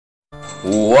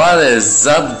What is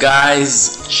up,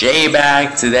 guys? Jay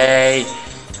back today.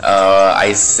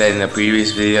 I said in the previous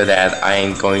video that I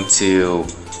ain't going to.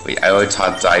 Wait, I already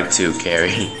taught dive 2 carry,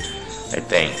 I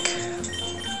think.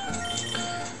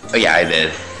 Oh yeah, I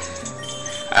did.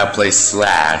 I play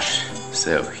slash,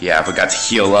 so yeah, I forgot to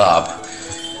heal up.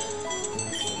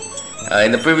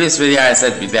 In the previous video, I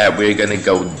said that we're gonna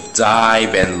go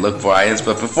dive and look for items,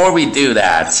 but before we do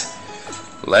that,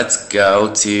 let's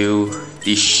go to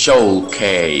the Shoal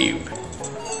Cave.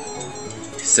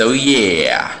 So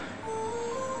yeah.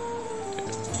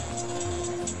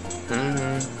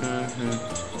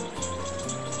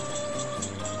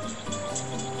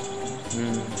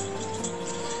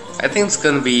 I think it's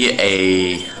gonna be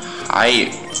a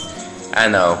high. I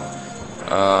know.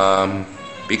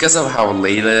 Because of how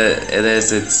late it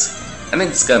is, I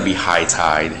think it's gonna be high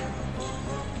tide.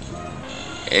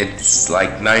 It's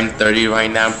like 9:30 right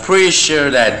now. I'm pretty sure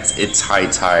that it's high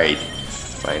tide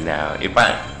right now.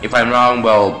 If I'm wrong,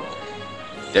 well,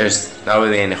 there's not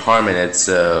really any harm in it.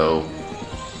 So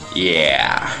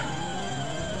yeah.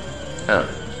 Huh.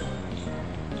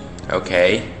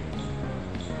 Okay.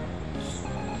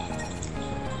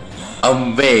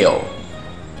 Unveil.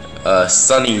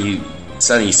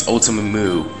 Sunny's ultimate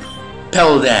move.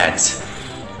 Pell that.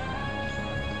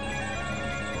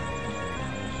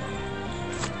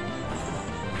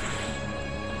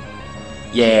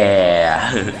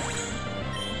 Yeah.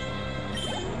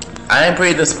 I'm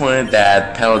pretty disappointed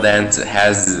that Paladin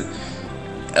has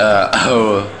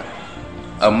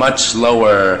a much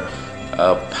lower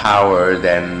power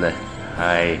than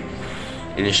I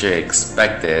initially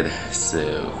expected.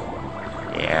 So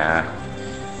yeah,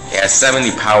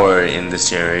 70 power in this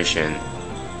generation.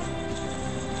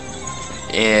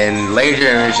 In later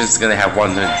generations, it's gonna have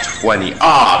 120.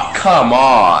 Oh, come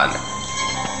on!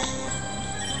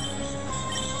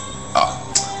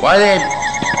 Why did I...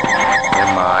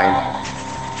 Never mind.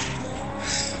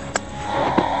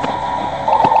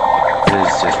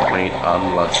 This is just plain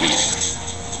unlucky.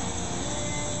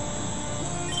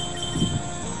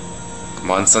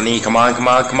 Come on, Sunny, come on, come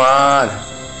on, come on!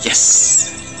 Yes!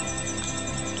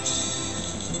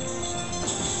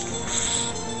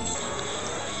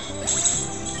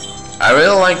 I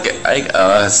really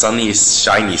like Sunny's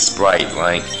shiny sprite.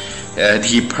 Like,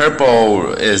 the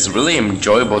purple is really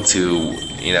enjoyable to,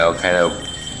 you know, kind of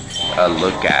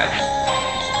look at.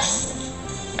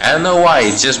 I don't know why,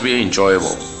 it's just really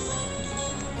enjoyable.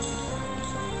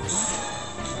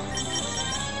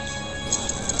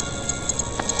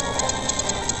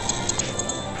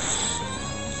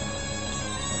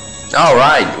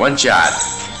 Alright, one shot.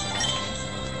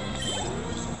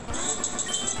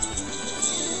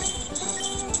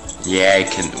 Yeah, I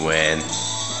can win.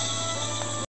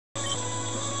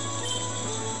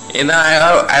 And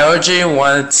I originally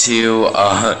wanted to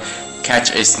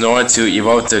catch a Snore to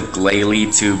evolve to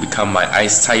Glalie to become my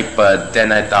ice type, but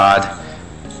then I thought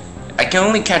I can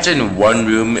only catch it in one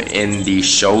room in the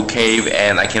Shoal Cave,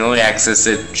 and I can only access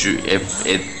it if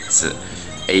it's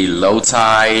a low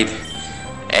tide,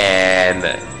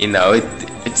 and you know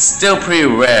it's still pretty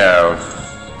rare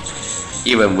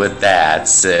even with that.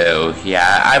 So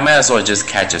yeah, I might as well just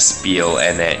catch a Spiel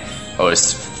and then or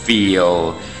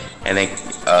Spiel and then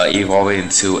evolve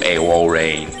into a wall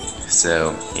rain.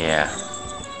 So yeah.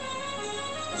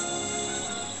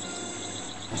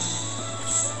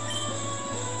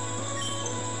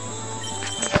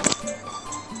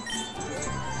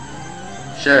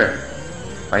 Sure,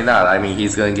 why not? I mean,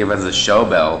 he's gonna give us a show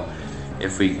bell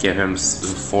if we give him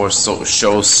 4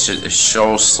 show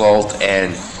salt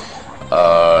and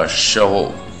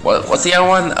show. What's the other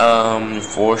one?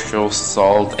 4 show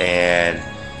salt and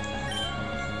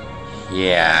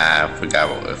yeah, I forgot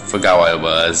what it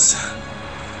was.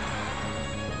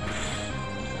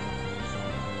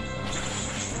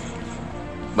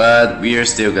 But we are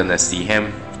still gonna see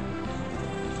him.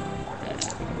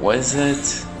 What is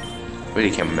it?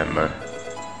 Really can't remember.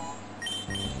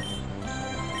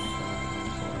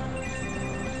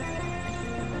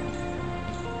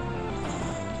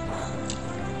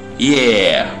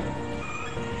 Yeah.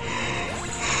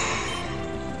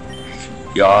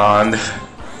 Yawned.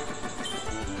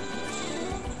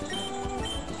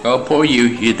 Oh, poor you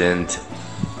didn't.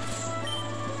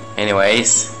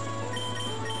 Anyways.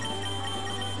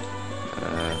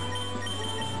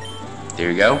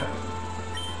 There you go.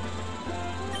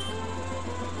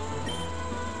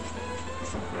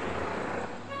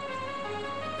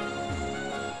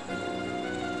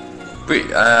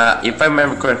 If I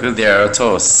remember correctly, there are a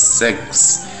total of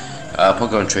 6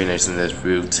 Pokemon trainers in this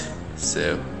route.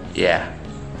 So, yeah.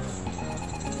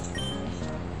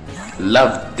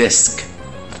 Love Disc.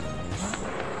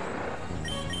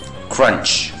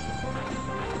 Crunch.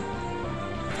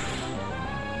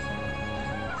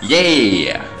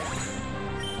 Yeah.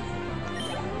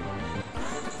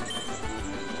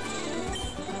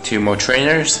 Two more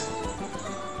trainers.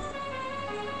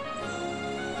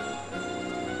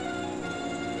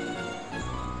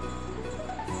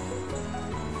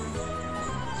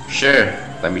 Sure,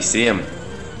 let me see him.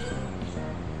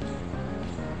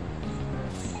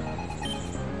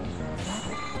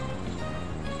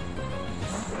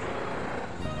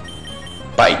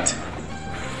 Bite.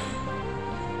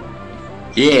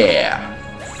 Yeah.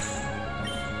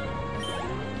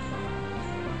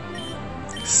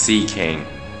 Sea King.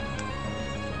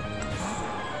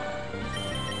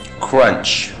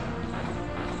 Crunch.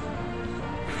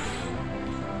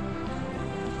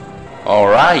 All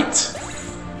right.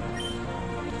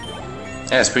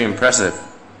 That's pretty impressive.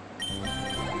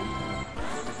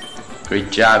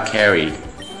 Great job, Carrie.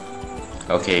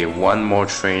 Okay, one more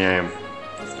trainer.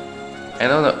 I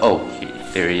don't know.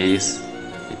 Oh, there he is.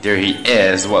 There he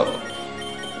is. Well,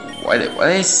 why did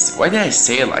I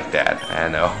say it like that? I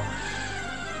don't know.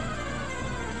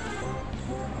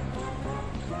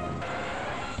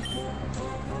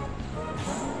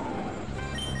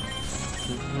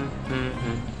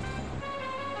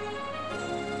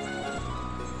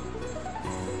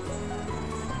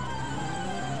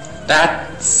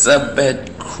 That's a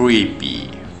bit creepy.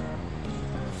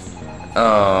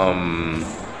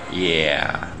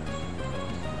 Yeah.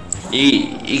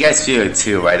 You guys feel it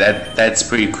too, right? That's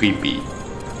pretty creepy.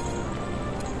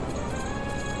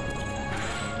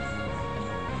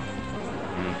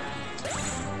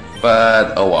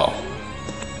 But oh well.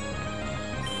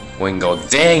 Wingle,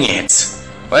 dang it!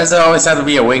 Why does there always have to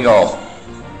be a Wingle?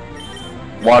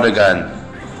 Water gun.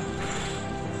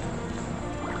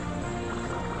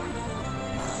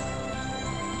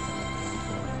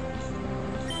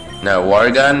 No, water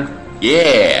gun?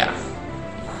 Yeah!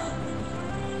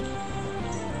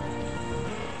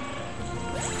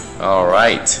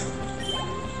 Alright.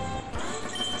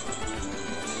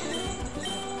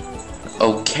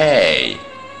 Okay.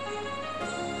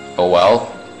 Oh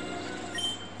well.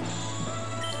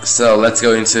 So let's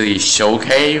go into the Shoal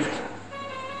Cave.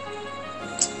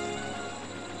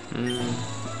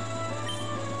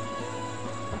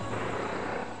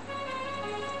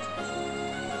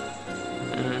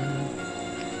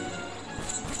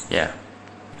 Yeah.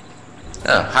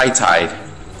 Oh, high tide.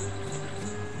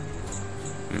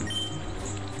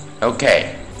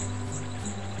 Okay.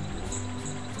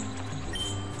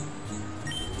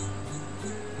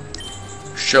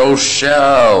 Show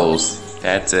shells.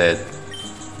 That's it.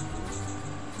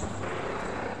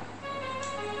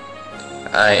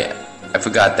 I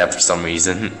forgot that for some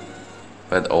reason.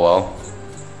 But oh well.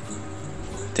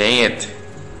 Dang it.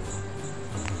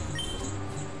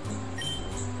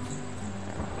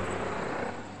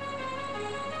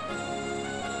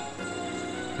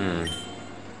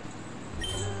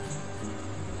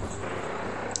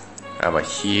 How about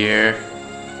here?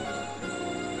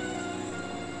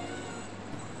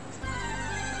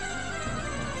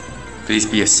 Please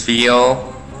be a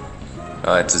Spheal.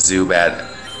 Oh, it's a Zubat.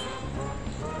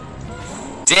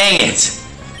 Dang it!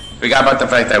 Forgot about the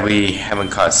fact that we haven't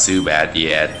caught Zubat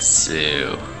yet,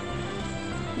 so...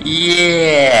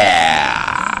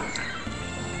 yeah!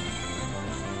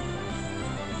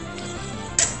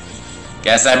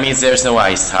 Guess that means there's no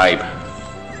Ice type.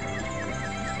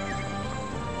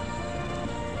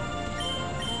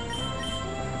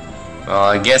 Well,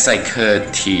 I guess I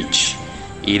could teach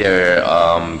either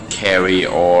Carry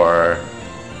or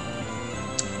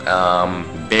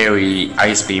Berry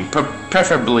Ice Beam,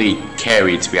 preferably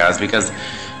Carry, to be honest, because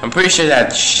I'm pretty sure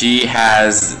that she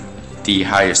has the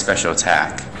higher special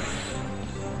attack.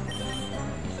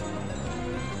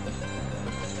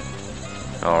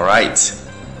 Alright.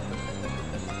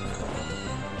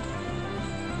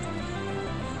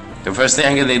 The first thing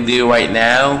I'm gonna do right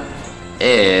now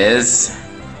is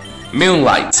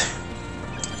Moonlight.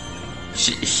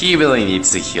 He really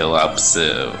needs to heal up,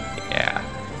 so yeah.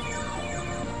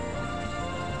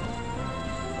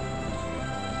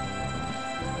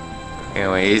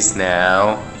 Anyways,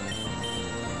 now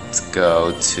let's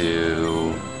go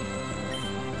to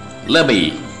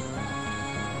Libby.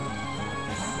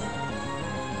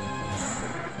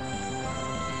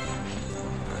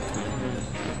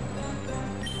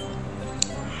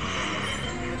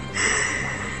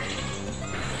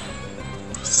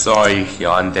 Sorry,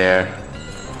 yawn there.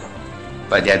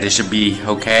 But yeah, this should be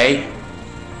okay.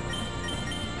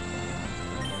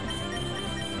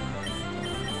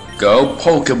 Go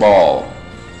Pokeball.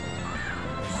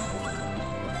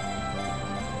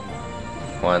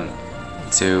 1,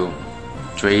 2,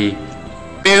 3.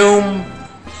 Boom!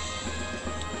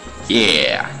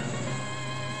 Yeah.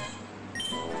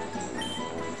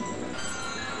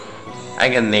 I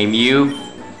can name you.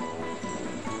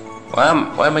 Why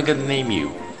am I gonna name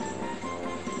you?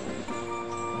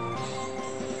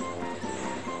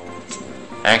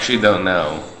 I actually don't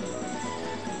know.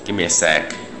 Give me a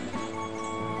sec.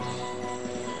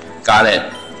 Got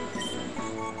it.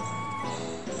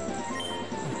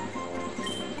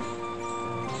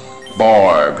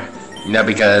 Barb. You know,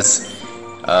 because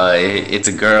it's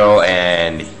a girl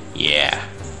and yeah.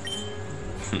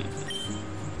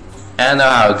 I don't know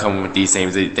how to come with these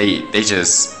names. They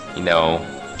just, you know,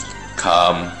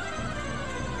 come.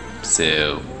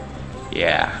 So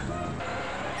yeah.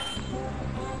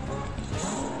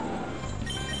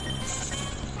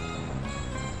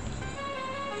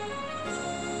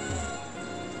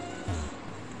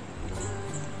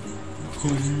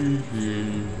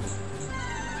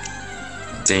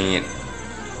 Dang it.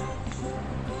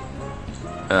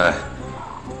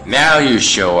 Now you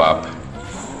show up.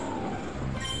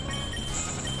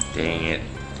 Dang it.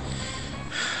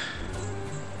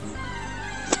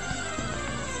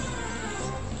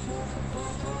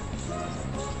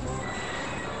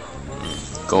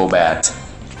 Go bat.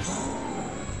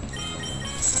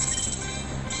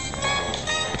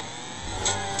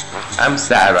 I'm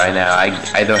sad right now.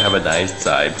 I don't have a nice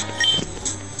time.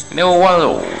 You know what?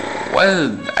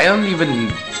 I don't even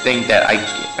think that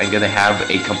I'm gonna have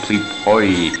a complete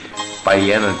party by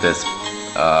the end of this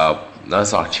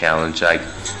Nuzlocke challenge. Like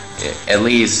at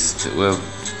least with,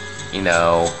 you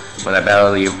know, when I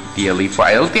battle the Elite Four,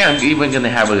 I don't think I'm even gonna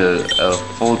have a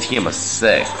full team of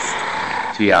 6,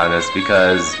 to be honest,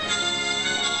 because,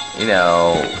 you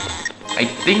know, I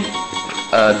think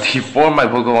the 4 of my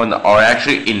Pokemon are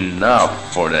actually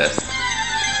enough for this.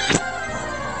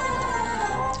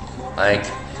 Like,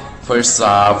 first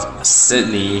off,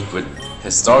 Sydney with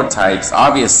his star types.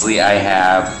 Obviously, I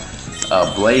have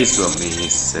Blaze with me,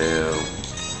 so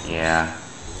yeah.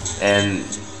 And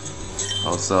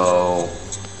also,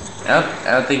 I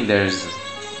don't think there's,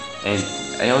 and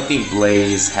I don't think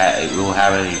Blaze will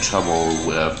have any trouble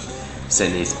with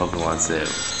Sydney's Pokemon. So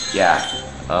yeah.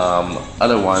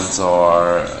 Other ones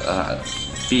are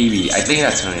Phoebe. I think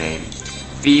that's her name.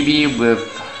 Phoebe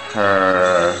with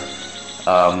her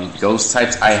ghost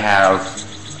types. I have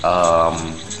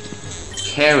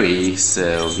Carrie.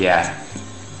 So yeah.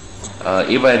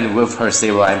 Even with her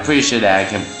stable, I'm pretty sure that I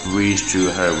can breeze through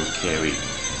her with Carrie.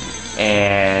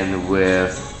 And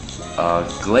with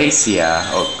Glacia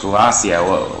or Glacia,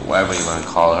 whatever you want to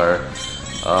call her,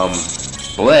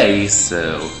 Blaze.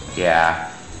 So yeah.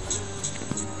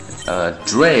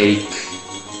 Drake,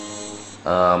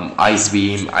 Ice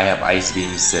Beam. I have Ice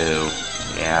Beam, so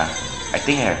yeah. I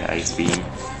think I have Ice Beam.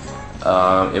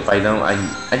 If I don't,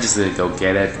 I'm just gonna go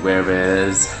get it wherever it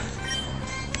is.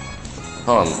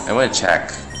 Hold on, I wanna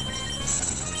check.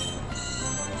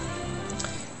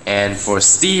 And for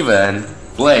Steven,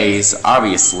 Blaze,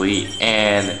 obviously,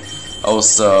 and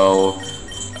also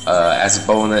as a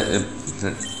bonus,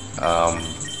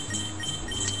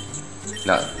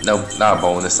 not a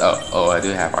bonus. Oh, I do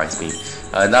have Ice Beam.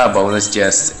 Not a bonus,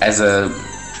 just as an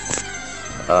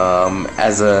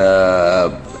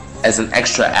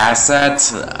extra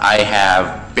asset, I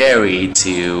have Barry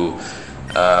to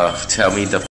tell me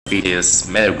to defeat his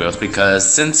Metagross,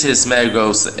 because since his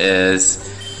Metagross is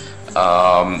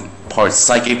part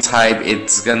Psychic type,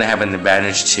 it's gonna have an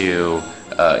advantage to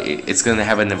it's gonna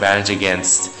have an advantage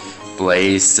against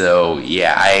Blaze. So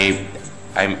yeah, I've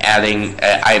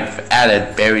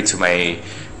added Barry to my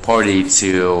party to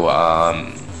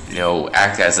you know,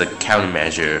 act as a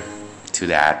countermeasure to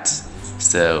that.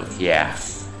 So yeah.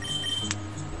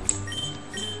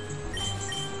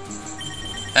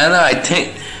 I don't know.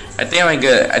 I think I'm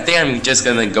good. I think I'm just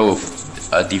gonna go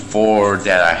with the 4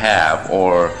 that I have,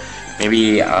 or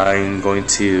maybe I'm going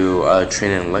to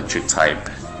train an electric type.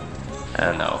 I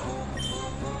don't know.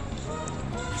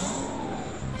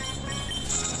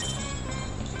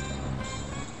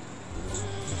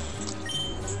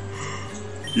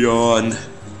 Yawn.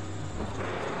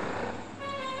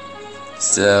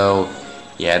 So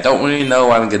yeah, I don't really know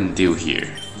what I'm gonna do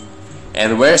here.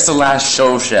 And where's the last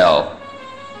show shell?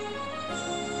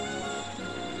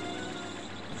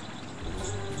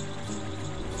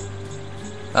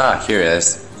 Ah, here it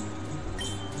is.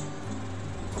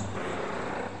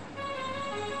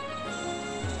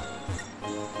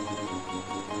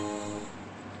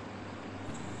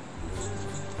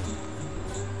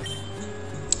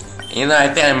 You know, I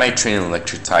think I might train an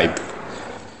electric type.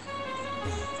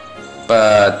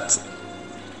 But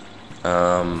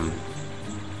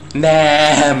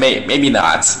nah, maybe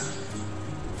not.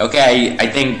 Okay, I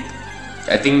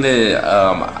think the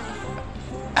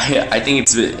I think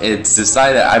it's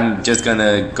decided. I'm just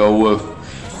gonna go with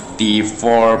the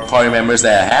 4 party members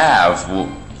that I have.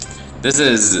 This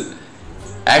is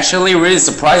actually really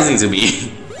surprising to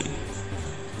me.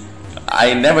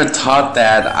 I never thought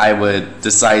that I would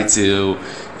decide to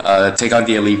take on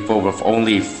the Elite Four with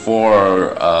only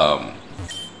 4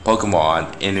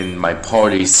 Pokemon in my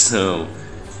party. So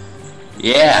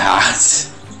yeah.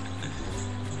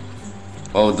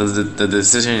 Well, the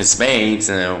decision is made,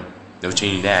 so no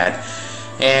changing that.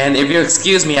 And if you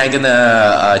excuse me, I'm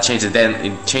gonna change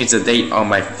the date on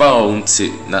my phone to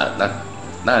not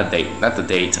the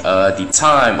date, the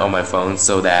time on my phone,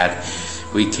 so that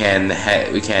we can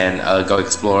go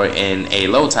explore in a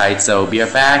low tide. So be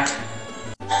right back.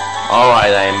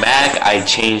 Alright, I'm back. I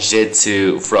changed it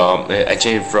from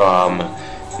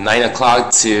 9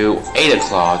 o'clock to 8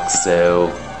 o'clock. So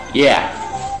yeah.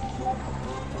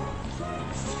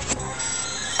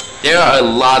 There are a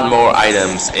lot more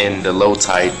items in the low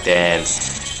tide than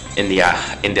in the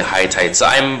high tide, so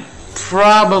I'm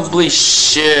probably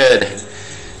should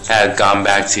have gone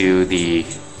back to the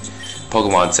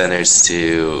Pokemon centers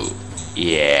to,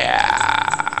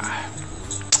 yeah,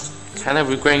 kind of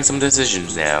regretting some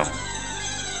decisions now.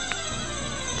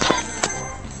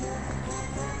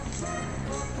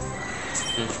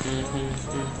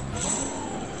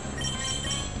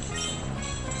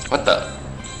 What the?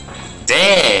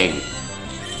 Dang!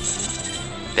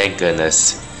 Thank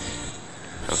goodness.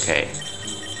 Okay.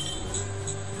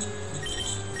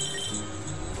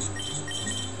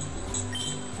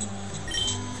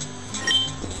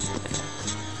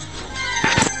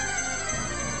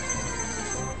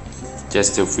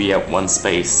 Just to free up 1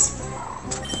 space.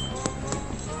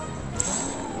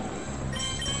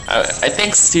 I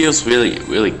think Steel's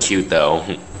really cute though,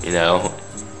 you know.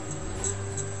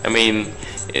 I mean,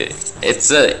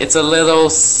 it's a little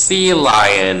sea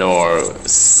lion or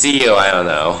seal, I don't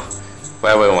know,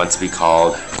 whatever it wants to be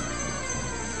called.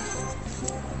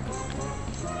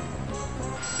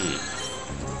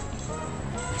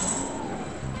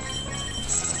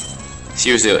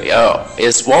 Seriously,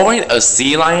 is Wolverine a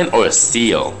sea lion or a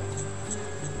seal?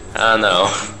 I don't know.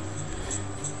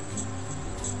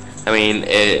 I mean,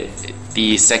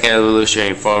 the second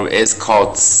evolutionary form is called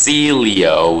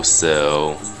Celio,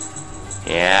 so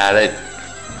yeah, that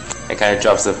kind of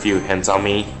drops a few hints on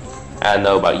me. I don't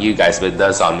know about you guys, but it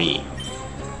does on me.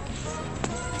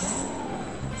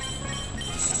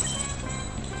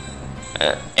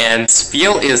 And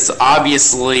Sphere is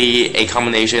obviously a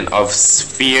combination of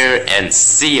sphere and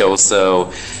seal,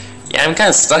 so yeah, I'm kind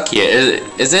of stuck here.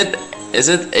 Is it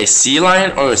a sea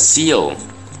lion or a seal,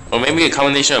 or maybe a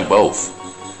combination of both?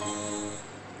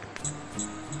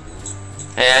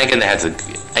 And I'm gonna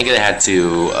have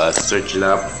to search it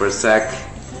up for a sec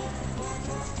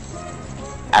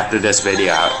after this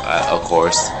video, of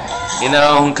course. You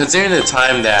know, considering the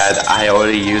time that I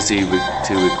already used to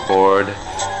record,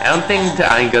 I don't think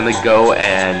that I'm gonna go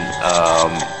and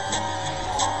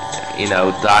you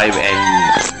know, dive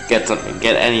and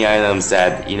get any items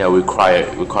that, you know, require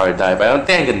dive. I don't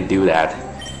think I'm gonna do that.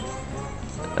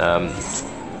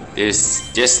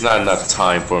 There's just not enough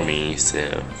time for me,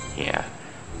 so yeah.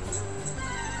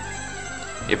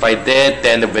 If I did,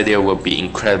 then the video would be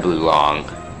incredibly long.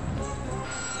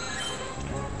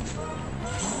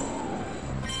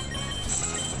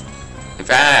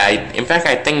 In fact,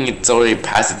 I think it's already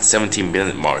past the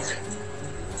 17-minute mark.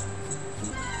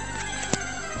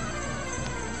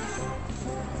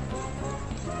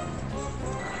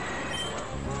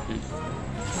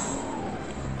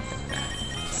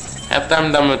 After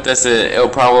I'm done with this, it'll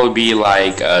probably be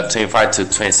like 25 to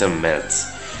 27 minutes.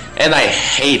 And I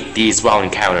hate these wild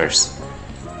encounters.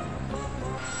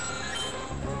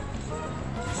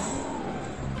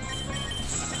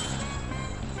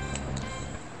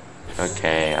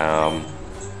 Okay,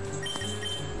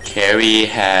 Carrie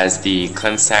has the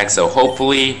cleanse tag, so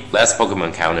hopefully less Pokemon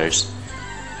encounters.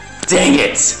 Dang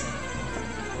it!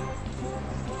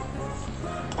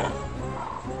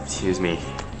 Excuse me.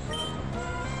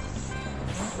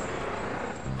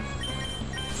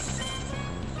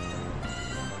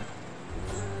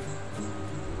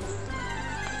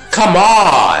 Come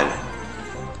on!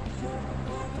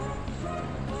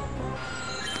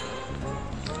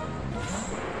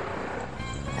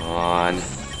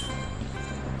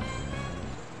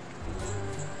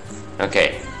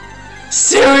 Okay.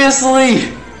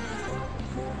 Seriously?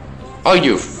 Are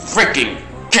you freaking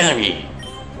kidding me?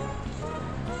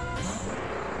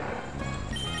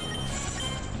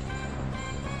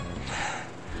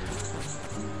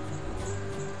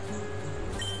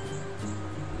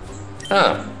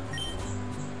 Huh.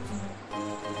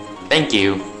 Thank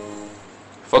you.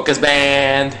 Focus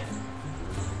band.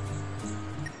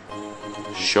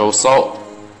 Show salt.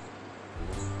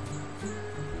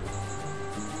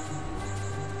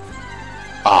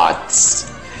 Ah,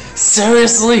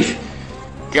 seriously?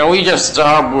 Can we just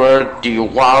stop with the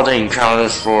wild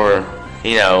encounters for,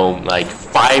 you know, like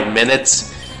 5 minutes?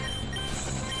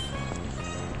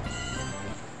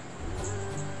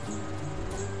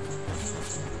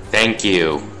 Thank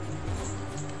you.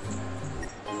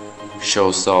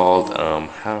 Show salt.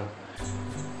 How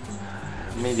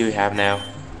many do we have now?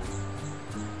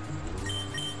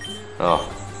 Oh,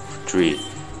 3.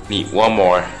 Need one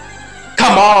more.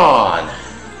 Come on!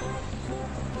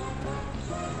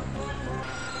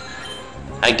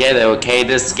 I get it, okay?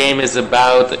 This game is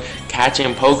about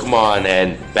catching Pokemon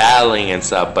and battling and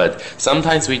stuff, but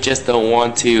sometimes we just don't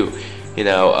want to, you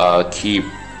know, keep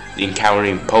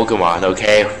encountering Pokemon,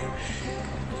 okay?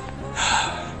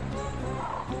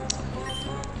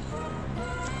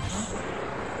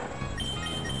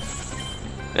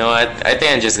 You know, I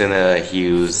think I'm just gonna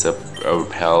use a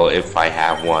repel if I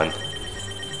have one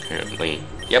currently.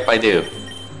 Yep, I do.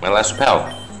 My last repel.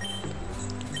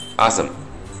 Awesome.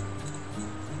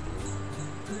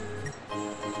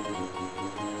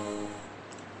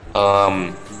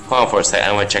 Hold on for a sec,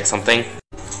 I wanna check something.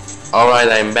 Alright,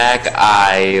 I'm back.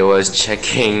 I was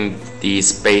checking the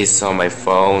space on my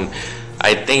phone.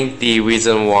 I think the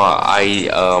reason why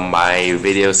my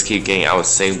videos keep getting out of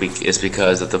sync is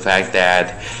because of the fact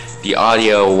that the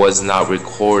audio was not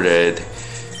recorded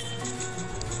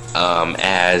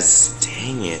as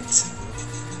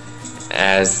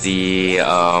the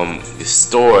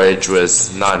storage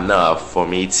was not enough for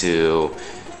me to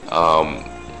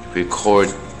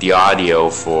record the audio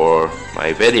for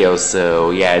my video. So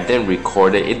yeah, it didn't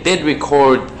record it. It did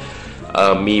record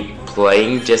me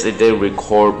playing, just it didn't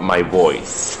record my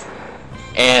voice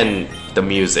and the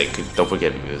music. Don't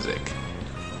forget music.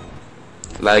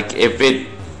 Like if it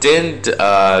didn't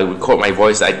record my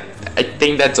voice, I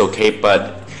think that's okay.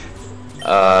 But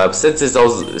since it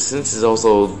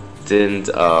also didn't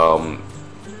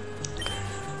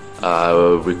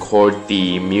record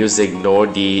the music nor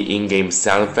the in-game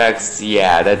sound effects,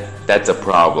 yeah, that's a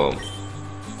problem.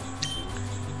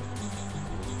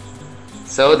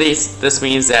 So this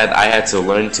means that I had to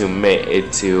learn to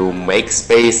make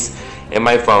space in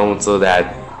my phone so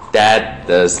that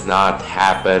does not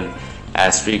happen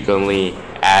as frequently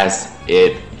as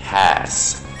it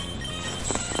has.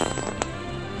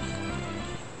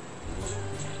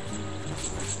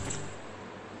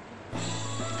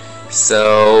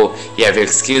 So yeah, if you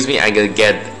excuse me, I'm gonna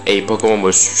get a Pokemon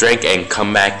with strength and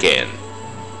come back in.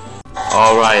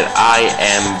 Alright, I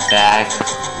am back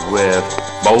with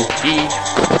Bulky.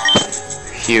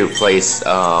 Here plays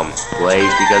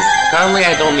Blaze because currently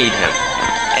I don't need him.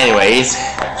 Anyways,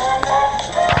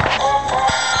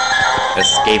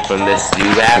 escape from this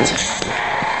Zubat.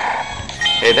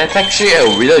 Hey, that's actually a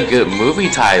really good movie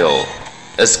title.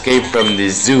 Escape from the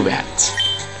Zubat.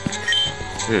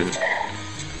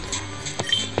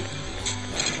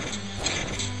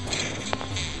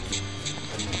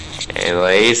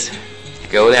 Anyways,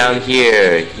 go down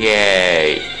here.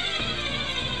 Yay.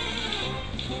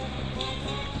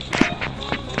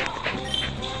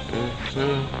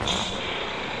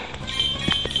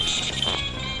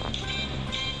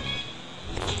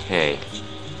 Okay.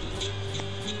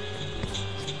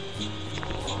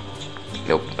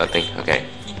 Nope, nothing. Okay.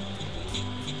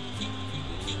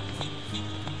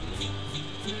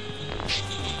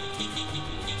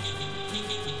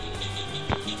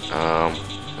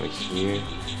 Over here.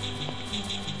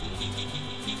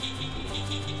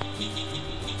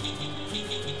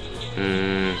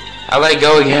 How'd I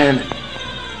go again?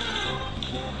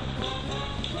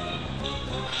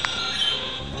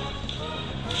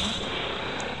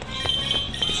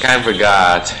 Kinda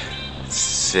forgot.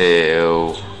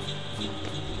 So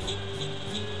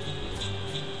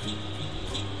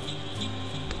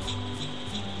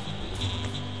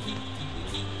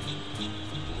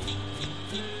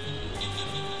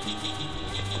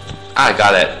I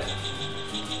got it.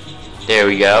 There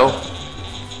we go.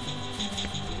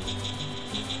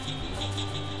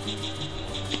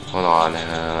 Hold on.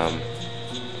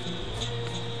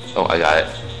 Oh, I got it.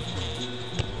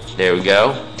 There we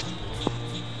go.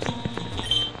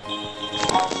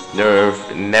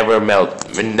 Never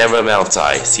melts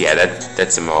ice. Yeah,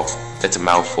 that's a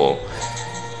mouthful.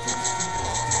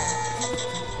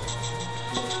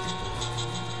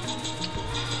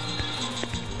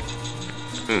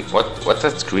 What's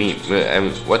that scream?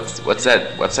 What's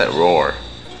that roar?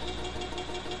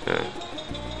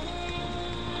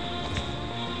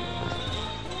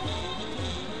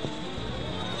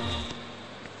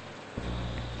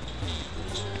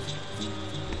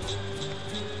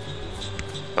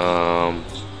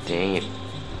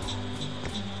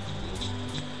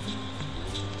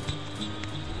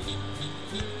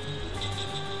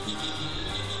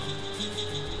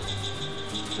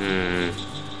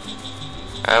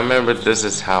 I remember this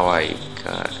is how I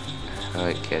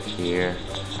get here.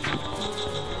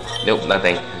 Nope,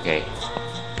 nothing. Okay.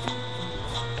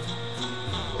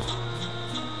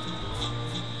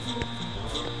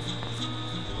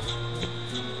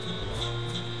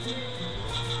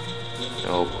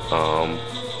 Nope.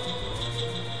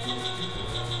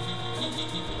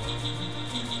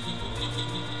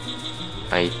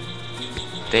 I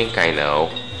think I know.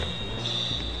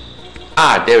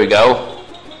 Ah, there we go.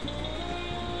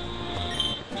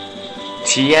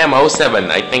 TM07,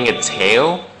 I think it's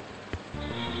hail.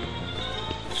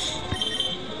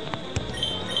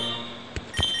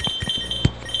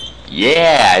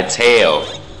 Yeah, it's hail.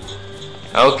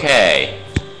 Okay.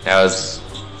 That was,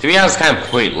 to be honest, kind of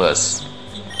pointless.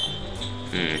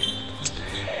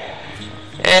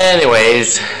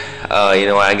 Anyways, you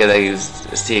know what? I'm gonna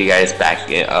see you guys back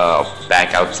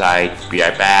outside. Be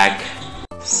right back.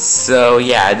 So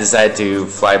yeah, I decided to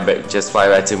fly back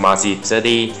to Mossy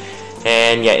City,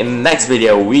 and yeah, in the next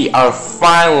video we are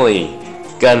finally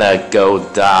gonna go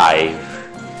dive.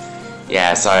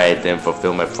 Yeah, sorry I didn't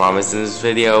fulfill my promise in this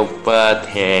video, but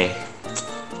hey,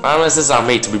 promises are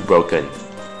made to be broken.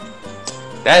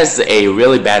 That is a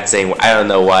really bad saying. I don't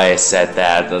know why I said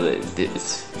that.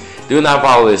 Do not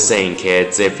follow this saying,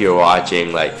 kids, if you're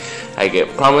watching. Like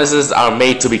promises are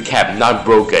made to be kept, not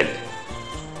broken.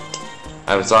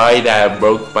 I'm sorry that I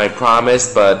broke my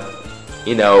promise, but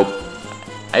you know,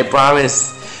 I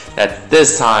promise that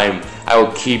this time I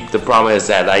will keep the promise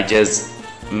that I just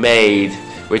made,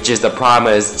 which is the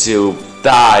promise to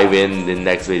dive in the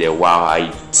next video. Wow,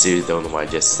 I seriously don't know what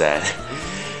I just said.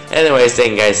 Anyways,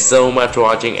 thank you guys so much for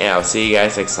watching, and I'll see you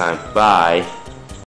guys next time. Bye.